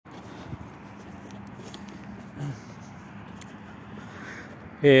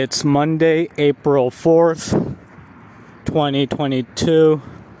It's Monday, April 4th, 2022,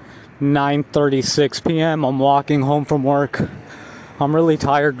 9:36 p.m. I'm walking home from work. I'm really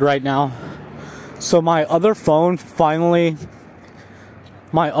tired right now. So my other phone finally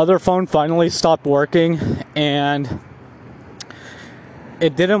stopped working, and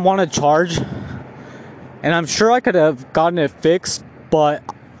it didn't want to charge. And I'm sure I could have gotten it fixed, but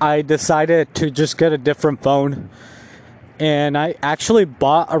I decided to just get a different phone. And I actually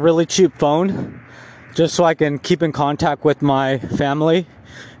bought a really cheap phone just so I can keep in contact with my family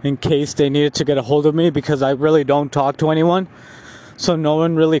in case they needed to get a hold of me, because I really don't talk to anyone. So no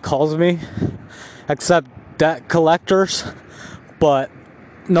one really calls me except debt collectors, but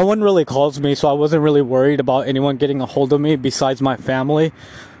no one really calls me, so I wasn't really worried about anyone getting a hold of me besides my family.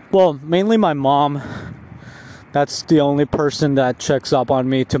 Well, mainly my mom. That's the only person that checks up on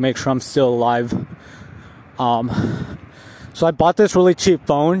me to make sure I'm still alive. So I bought this really cheap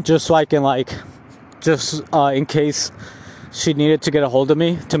phone just so I can in case she needed to get a hold of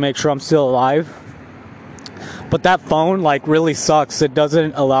me to make sure I'm still alive. But that phone really sucks. It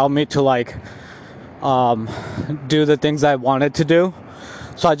doesn't allow me to do the things I wanted to do.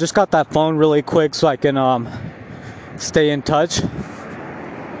 So I just got that phone really quick so I can stay in touch.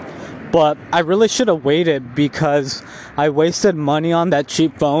 But I really should have waited because I wasted money on that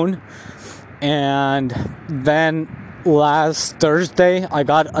cheap phone. And then last Thursday, I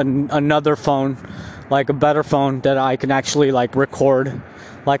got another phone, a better phone that I can actually record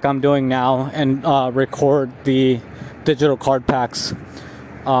like I'm doing now, and record the digital card packs.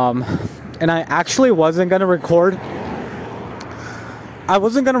 And I actually wasn't going to record. I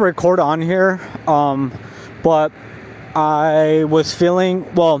wasn't going to record on here, but I was feeling,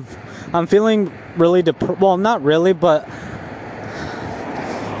 I'm feeling really not really, but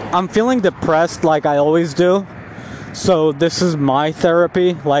I'm feeling depressed like I always do. So this is my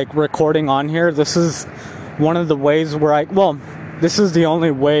therapy, recording on here. This is one of the ways where this is the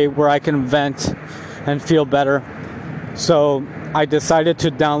only way where I can vent and feel better. So I decided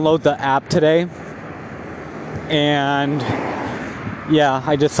to download the app today. And yeah,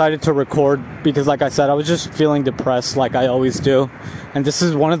 I decided to record because, like I said, I was just feeling depressed like I always do. And this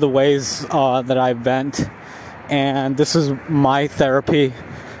is one of the ways that I vent. And this is my therapy.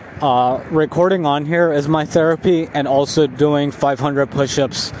 Recording on here is my therapy, and also doing 500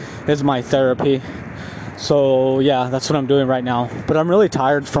 push-ups is my therapy. So yeah, that's what I'm doing right now. But I'm really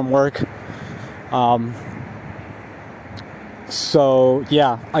tired from work. So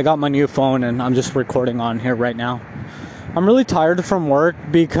yeah, I got my new phone and I'm just recording on here right now. I'm really tired from work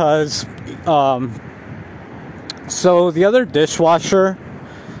because so the other dishwasher,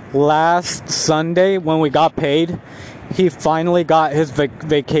 last Sunday when we got paid, he finally got his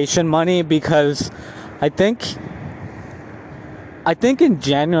vacation money, because I think in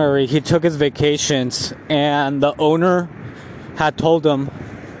January he took his vacations, and the owner had told him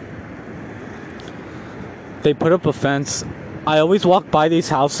they put up a fence. I always walk by these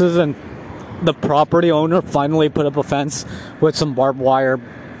houses and the property owner finally put up a fence with some barbed wire.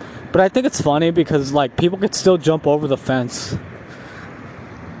 But I think it's funny because people could still jump over the fence.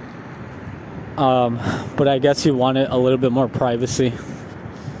 But I guess he wanted a little bit more privacy.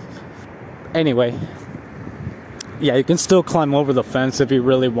 Anyway, yeah, you can still climb over the fence if you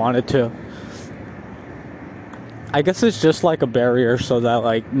really wanted to. I guess it's just like a barrier so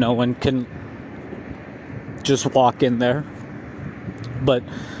that no one can just walk in there. But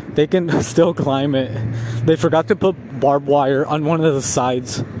they can still climb it. They forgot to put barbed wire on one of the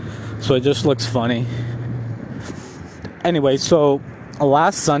sides, so it just looks funny. Anyway, so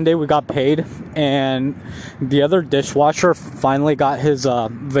last Sunday we got paid, and the other dishwasher finally got his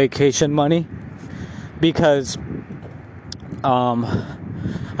vacation money, because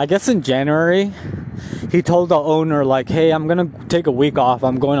I guess in January he told the owner hey, I'm gonna take a week off,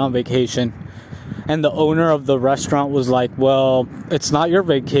 I'm going on vacation. And the owner of the restaurant was like, well, it's not your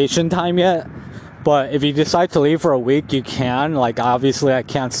vacation time yet, but if you decide to leave for a week, you can. Obviously I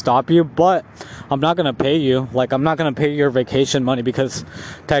can't stop you, but I'm not going to pay you. I'm not going to pay your vacation money, because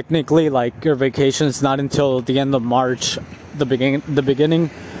technically, your vacation is not until the end of March, the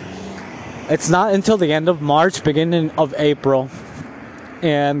beginning. It's not until the end of March, beginning of April.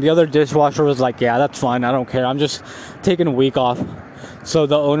 And the other dishwasher was like, yeah, that's fine. I don't care. I'm just taking a week off. So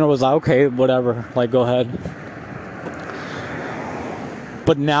the owner was like, okay, whatever, go ahead.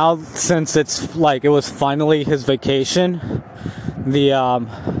 But now, since it's it was finally his vacation, the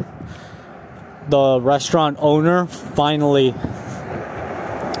restaurant owner finally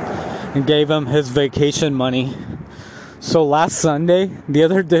gave him his vacation money. So last Sunday, the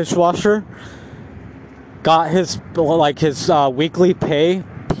other dishwasher got his weekly pay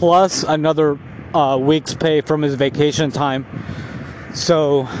plus another week's pay from his vacation time.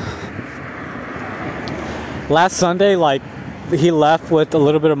 So last Sunday, like, he left with a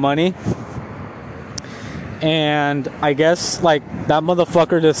little bit of money, and I guess like that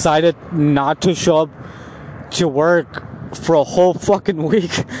motherfucker decided not to show up to work for a whole fucking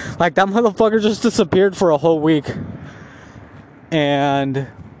week. Like, that motherfucker just disappeared for a whole week. And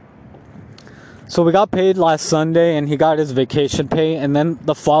so we got paid last Sunday, and he got his vacation pay, and then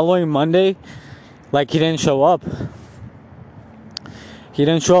the following Monday, like, he didn't show up. He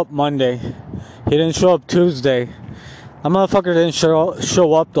didn't show up Monday. He didn't show up Tuesday. That motherfucker didn't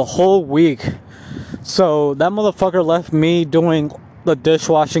show up the whole week. So that motherfucker left me doing the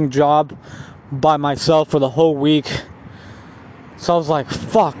dishwashing job by myself for the whole week. So I was like,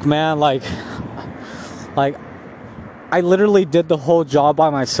 fuck, man, like I literally did the whole job by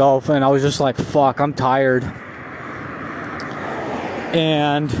myself, and I was just like, fuck, I'm tired.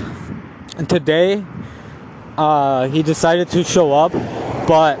 And today, he decided to show up,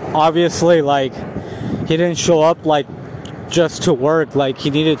 but obviously, like, he didn't show up, like, just to work. Like, he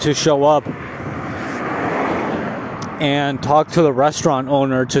needed to show up and talk to the restaurant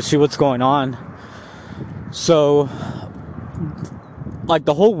owner to see what's going on. So, like,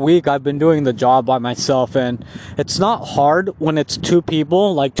 the whole week I've been doing the job by myself, and it's not hard when it's two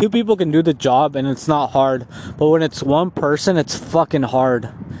people. Like, two people can do the job and it's not hard, but when it's one person, it's fucking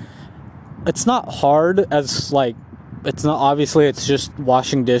hard. It's not hard as, like, it's not, obviously it's just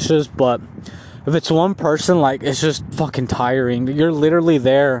washing dishes, but if it's one person, like, it's just fucking tiring. You're literally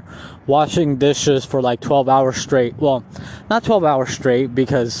there washing dishes for like 12 hours straight. Well, not 12 hours straight,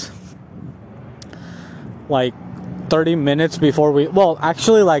 because like 30 minutes before we, well,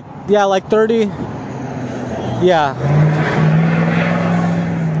 actually, like, yeah, like 30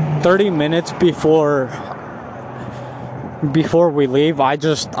 minutes before we leave,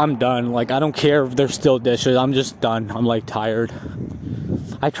 I'm done. Like, I don't care if there's still dishes. I'm just done. I'm, like, tired.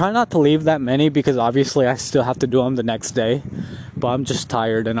 I try not to leave that many because obviously I still have to do them the next day, but I'm just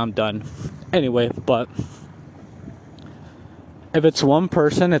tired and I'm done. Anyway, but if it's one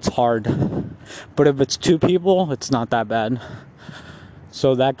person, it's hard. But if it's two people, it's not that bad.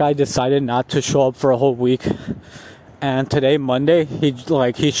 So that guy decided not to show up for a whole week. And today, Monday,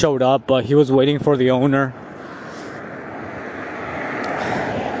 he showed up, but he was waiting for the owner.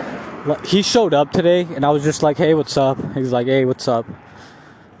 He showed up today, and I was just like, hey, what's up? He's like, hey, what's up?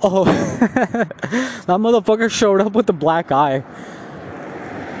 Oh, that motherfucker showed up with a black eye.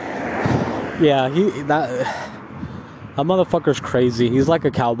 Yeah, that motherfucker's crazy. He's like a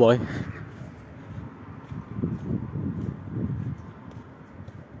cowboy.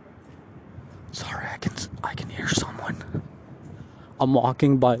 Sorry, I can hear someone. I'm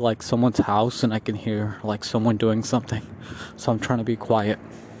walking by like someone's house, and I can hear like someone doing something. So I'm trying to be quiet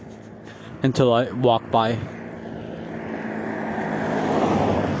until I walk by.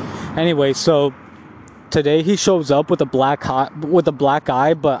 Anyway, so today he shows up with a black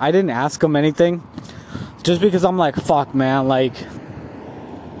eye, but I didn't ask him anything, just because I'm like, fuck, man, like,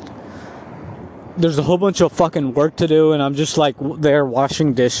 there's a whole bunch of fucking work to do, and I'm just like there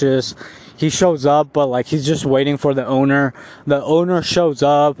washing dishes. He shows up, but like, he's just waiting for the owner. The owner shows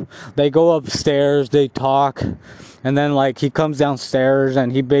up, they go upstairs, they talk, and then like he comes downstairs,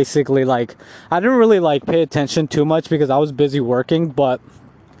 and he basically, like, I didn't really like pay attention too much because I was busy working, but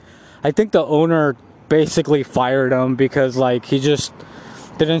I think the owner basically fired him because, like, he just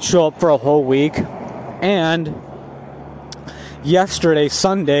didn't show up for a whole week. And yesterday,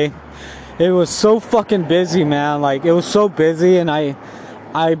 Sunday, it was so fucking busy, man. Like, it was so busy, and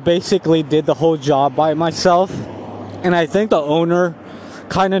I basically did the whole job by myself. And I think the owner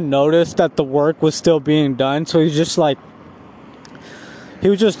kind of noticed that the work was still being done, so he's just like, he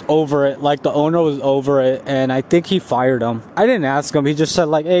was just over it. Like, the owner was over it, and I think he fired him. I didn't ask him. He just said,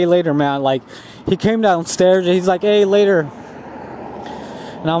 like, hey, later, man. Like, he came downstairs, and he's like, hey, later.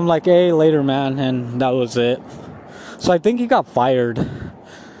 And I'm like, hey, later, man. And that was it. So I think he got fired.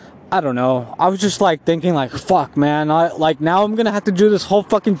 I don't know. I was just, like, thinking, like, fuck, man. Now I'm going to have to do this whole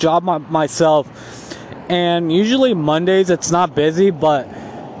fucking job myself. And usually Mondays it's not busy, but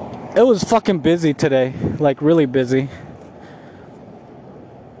it was fucking busy today. Like, really busy.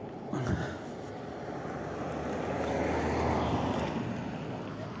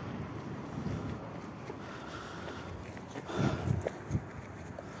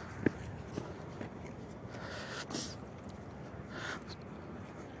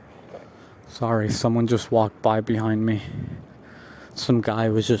 Sorry, someone just walked by behind me. Some guy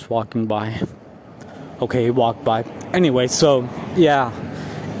was just walking by. Okay, he walked by. Anyway, so, yeah.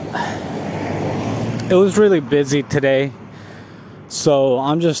 it was really busy today. So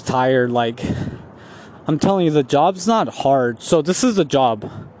I'm just tired. Like, I'm telling you, the job's not hard. So this is the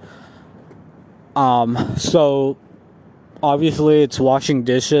job. So obviously it's washing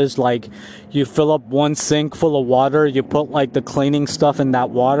dishes. Like, you fill up one sink full of water, you put like the cleaning stuff in that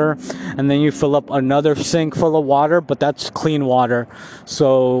water, and then you fill up another sink full of water, but that's clean water.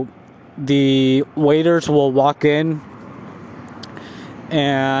 So the waiters will walk in,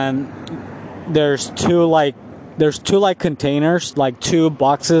 and there's two containers, like two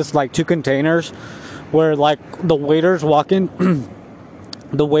boxes, like two containers, where like the waiters walk in.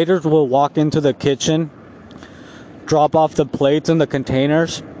 The waiters will walk into the kitchen, drop off the plates in the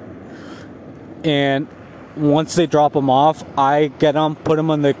containers, and once they drop them off, I get them, put them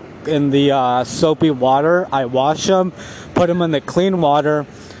in the soapy water. I wash them, put them in the clean water,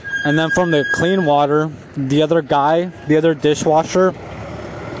 and then from the clean water, the other dishwasher,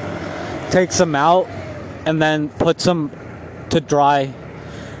 takes them out and then puts them to dry.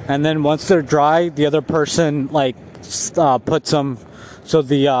 And then once they're dry, the other person puts them so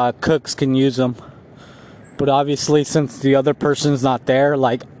the cooks can use them. But obviously, since the other person's not there,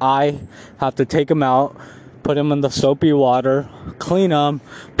 like, I have to take them out, put them in the soapy water, clean them,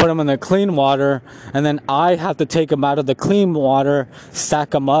 put them in the clean water, and then I have to take them out of the clean water, stack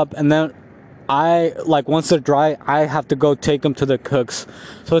them up, and then once they're dry, I have to go take them to the cooks.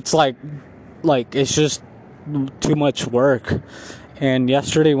 So it's like it's just too much work. And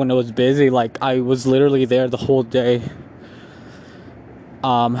yesterday when it was busy, like, I was literally there the whole day.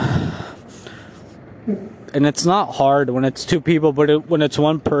 And it's not hard when it's two people, but when it's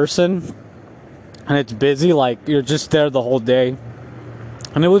one person and it's busy, like, you're just there the whole day.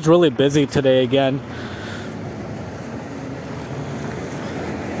 And it was really busy today again.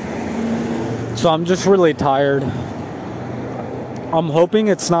 So I'm just really tired. I'm hoping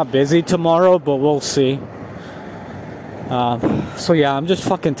it's not busy tomorrow, but we'll see. So yeah, I'm just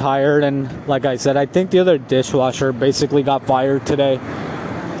fucking tired. And like I said, I think the other dishwasher basically got fired today.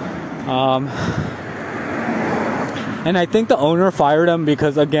 And I think the owner fired him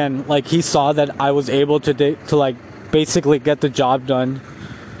because, again, like, he saw that I was able to like basically get the job done.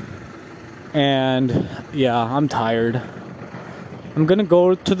 And yeah, I'm tired. I'm gonna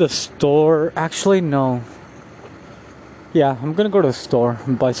go to the store. Actually, no. Yeah, I'm gonna go to the store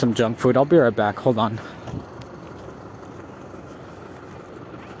and buy some junk food. I'll be right back. Hold on.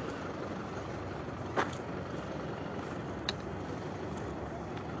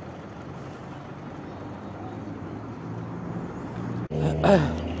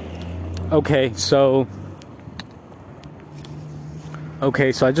 Okay, so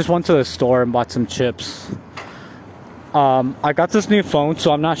I just went to the store and bought some chips. I got this new phone,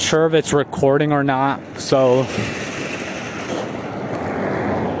 so I'm not sure if it's recording or not. So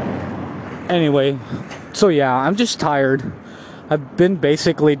anyway, so yeah, I'm just tired. I've been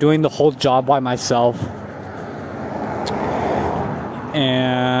basically doing the whole job by myself.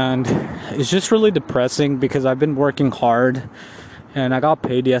 And it's just really depressing because I've been working hard. And I got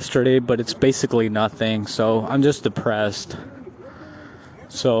paid yesterday, but it's basically nothing. So I'm just depressed.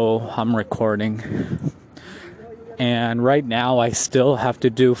 So I'm recording. And right now I still have to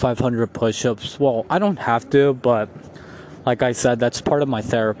do 500 push-ups. Well, I don't have to, but like I said, that's part of my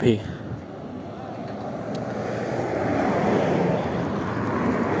therapy.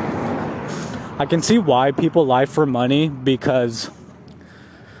 I can see why people lie for money because,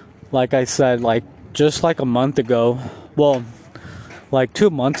 like I said, like, just like a month ago, well, like 2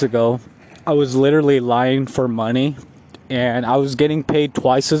 months ago, I was literally lying for money, and I was getting paid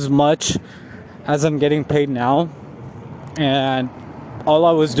twice as much as I'm getting paid now. And all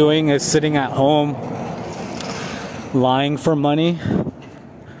I was doing is sitting at home lying for money,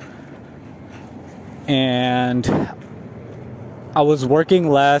 and I was working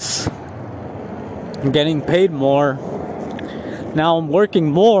less, getting paid more. Now I'm working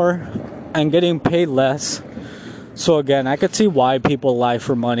more and getting paid less. So again, I could see why people lie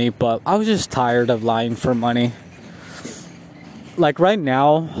for money, but I was just tired of lying for money. Like, right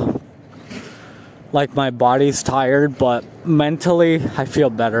now, like, my body's tired, but mentally I feel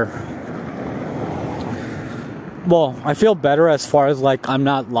better. Well, I feel better as far as, like, I'm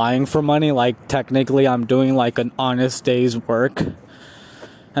not lying for money. Like, technically I'm doing like an honest day's work.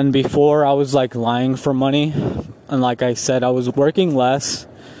 And before I was like lying for money, and like I said, I was working less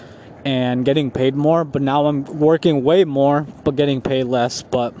and getting paid more, but now I'm working way more but getting paid less.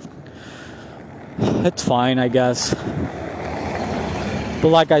 But it's fine, I guess. But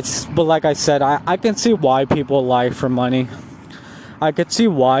like I said, I can see why people lie for money. I could see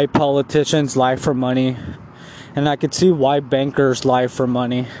why politicians lie for money, and I could see why bankers lie for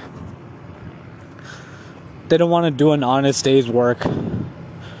money. They don't want to do an honest day's work.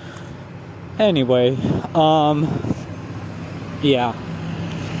 Anyway, yeah.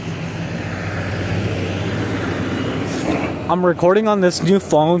 I'm recording on this new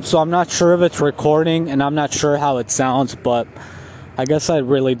phone, so I'm not sure if it's recording, and I'm not sure how it sounds, but I guess I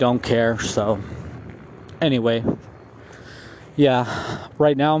really don't care, so anyway. Yeah,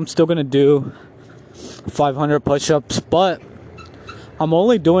 right now I'm still gonna do 500 push-ups, but I'm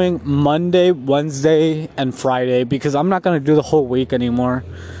only doing Monday, Wednesday, and Friday because I'm not gonna do the whole week anymore.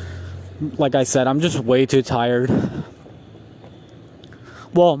 Like I said, I'm just way too tired.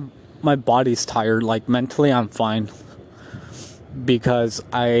 Well, my body's tired, like mentally I'm fine. Because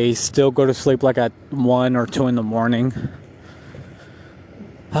I still go to sleep like at 1 or 2 in the morning.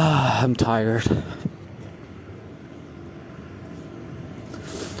 I'm tired.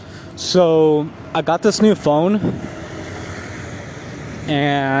 So, I got this new phone.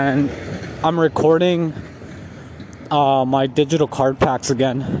 And I'm recording my digital card packs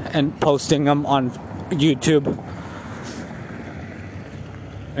again. And posting them on YouTube.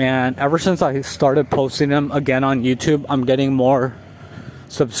 And ever since I started posting them again on YouTube, I'm getting more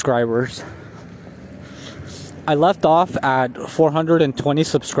subscribers. I left off at 420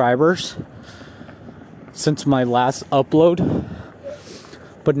 subscribers since my last upload.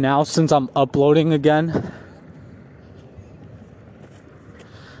 But now since I'm uploading again,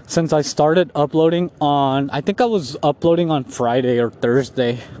 since I started uploading on, I think I was uploading on Friday or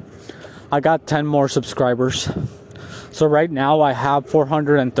Thursday, I got 10 more subscribers. So right now I have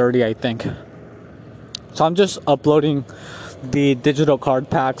 430, I think. So I'm just uploading the digital card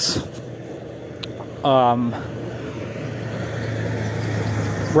packs.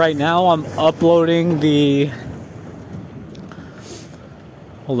 Right now I'm uploading the...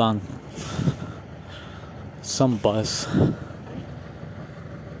 Hold on. Some bus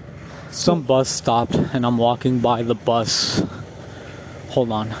stopped and I'm walking by the bus.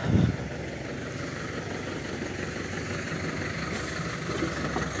 Hold on.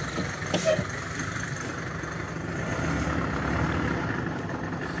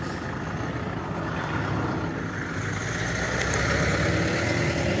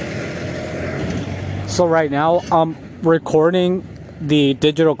 So right now I'm recording the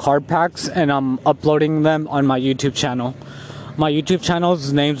digital card packs and I'm uploading them on my YouTube channel. My YouTube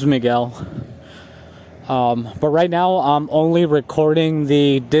channel's name's Miguel. But right now I'm only recording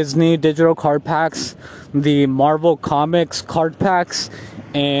the Disney digital card packs, the Marvel Comics card packs,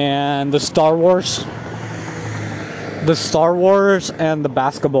 and the Star Wars and the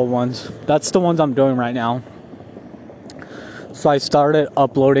basketball ones. That's the ones I'm doing right now. So I started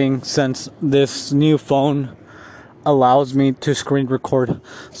uploading since this new phone allows me to screen record.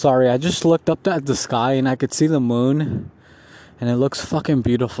 Sorry, I just looked up at the sky and I could see the moon and it looks fucking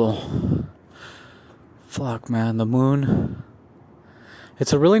beautiful. Fuck, man, the moon.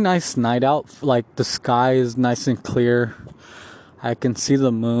 It's a really nice night out. Like, the sky is nice and clear. I can see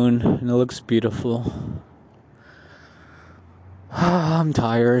the moon and it looks beautiful. I'm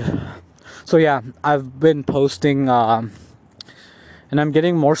tired. So yeah, I've been posting and I'm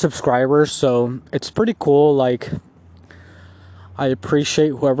getting more subscribers, so it's pretty cool. Like, I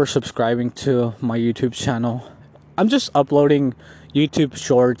appreciate whoever's subscribing to my YouTube channel. I'm just uploading YouTube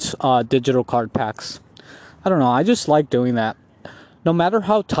shorts, digital card packs. I don't know, I just like doing that. No matter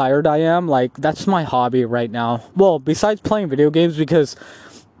how tired I am, like, that's my hobby right now. Well, besides playing video games, because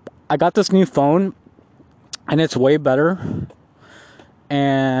I got this new phone and it's way better.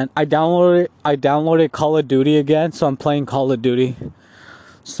 And I downloaded Call of Duty again, so I'm playing Call of Duty.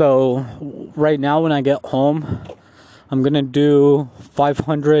 So right now when I get home, I'm gonna do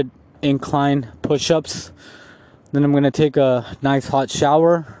 500 incline push-ups. Then I'm gonna take a nice hot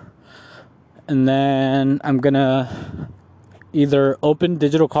shower. And then I'm gonna either open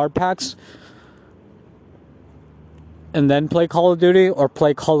digital card packs and then play Call of Duty, or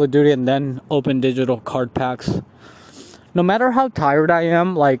play Call of Duty and then open digital card packs. No matter how tired I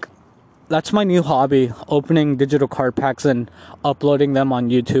am, like, that's my new hobby, opening digital card packs and uploading them on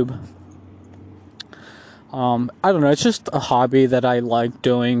YouTube. I don't know, it's just a hobby that I like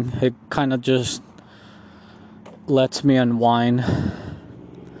doing. It kind of just lets me unwind.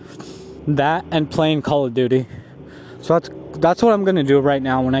 That and playing Call of Duty. So that's what I'm gonna do right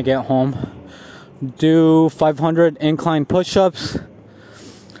now when I get home. Do 500 incline push-ups,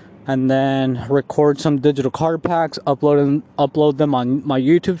 and then record some digital card packs, upload them on my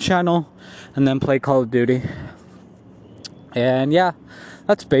YouTube channel, and then play Call of Duty. And yeah,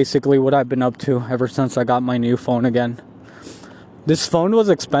 that's basically what I've been up to ever since I got my new phone again. This phone was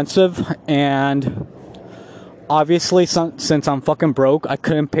expensive, and obviously, since I'm fucking broke, I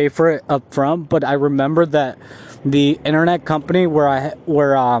couldn't pay for it up front. But I remember that the internet company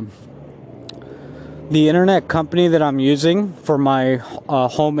the internet company that I'm using for my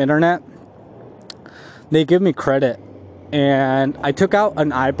home internet, they give me credit. And I took out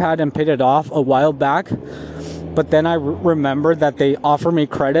an iPad and paid it off a while back. But then I remembered that they offer me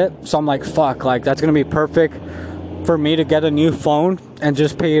credit. So I'm like, fuck, like that's going to be perfect for me to get a new phone and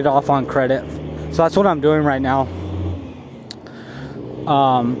just pay it off on credit. So that's what I'm doing right now.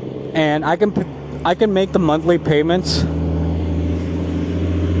 And I can make the monthly payments.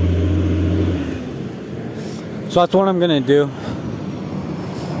 So that's what I'm going to do.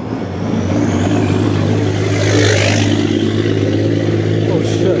 Oh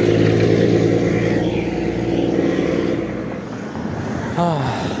shit.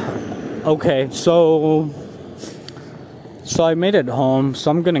 Okay, so I made it home, so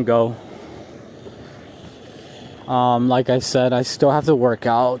I'm gonna go. Like I said, I still have to work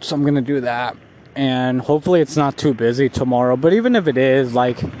out, so I'm gonna do that. And hopefully it's not too busy tomorrow, but even if it is,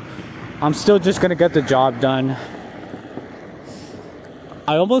 like, I'm still just gonna get the job done.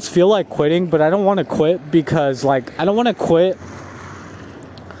 I almost feel like quitting, but I don't want to quit because, like, I don't want to quit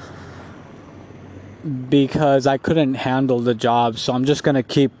because I couldn't handle the job, so I'm just gonna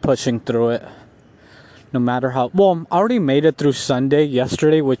keep pushing through it. No matter how... Well, I already made it through Sunday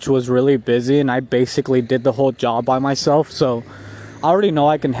yesterday, which was really busy, and I basically did the whole job by myself, so I already know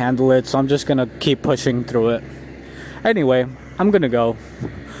I can handle it, so I'm just gonna keep pushing through it. Anyway, I'm gonna go.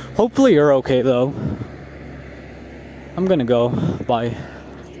 Hopefully you're okay, though. I'm gonna go. Bye.